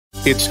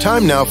It's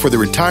time now for the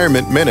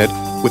Retirement Minute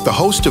with the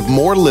host of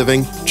More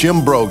Living,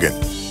 Jim Brogan.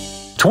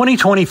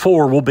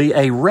 2024 will be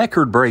a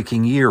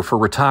record-breaking year for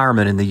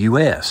retirement in the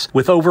U.S.,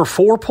 with over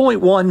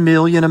 4.1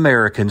 million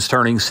Americans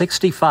turning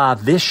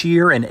 65 this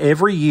year and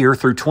every year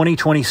through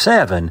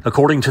 2027,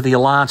 according to the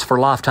Alliance for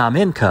Lifetime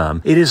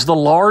Income. It is the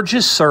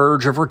largest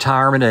surge of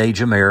retirement age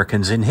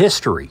Americans in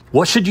history.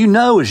 What should you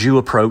know as you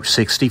approach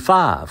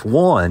 65?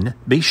 1.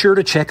 Be sure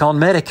to check on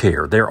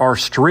Medicare. There are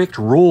strict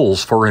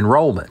rules for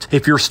enrollment.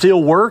 If you're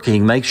still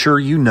working, make sure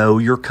you know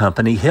your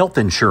company health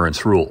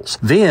insurance rules.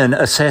 Then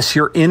assess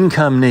your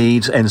income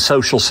needs and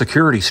Social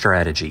Security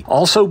strategy.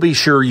 Also be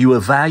sure you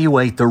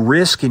evaluate the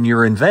risk in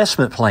your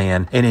investment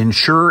plan and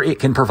ensure it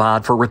can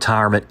provide for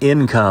retirement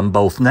income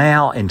both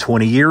now and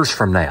 20 years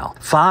from now.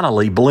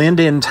 Finally, blend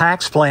in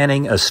tax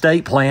planning,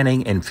 estate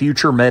planning, and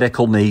future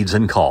medical needs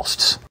and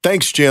costs.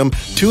 Thanks, Jim.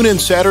 Tune in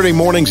Saturday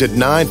mornings at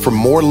 9 for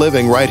More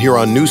Living right here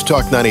on News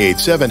Talk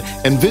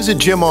 98.7 and visit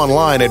Jim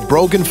online at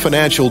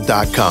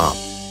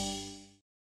broganfinancial.com.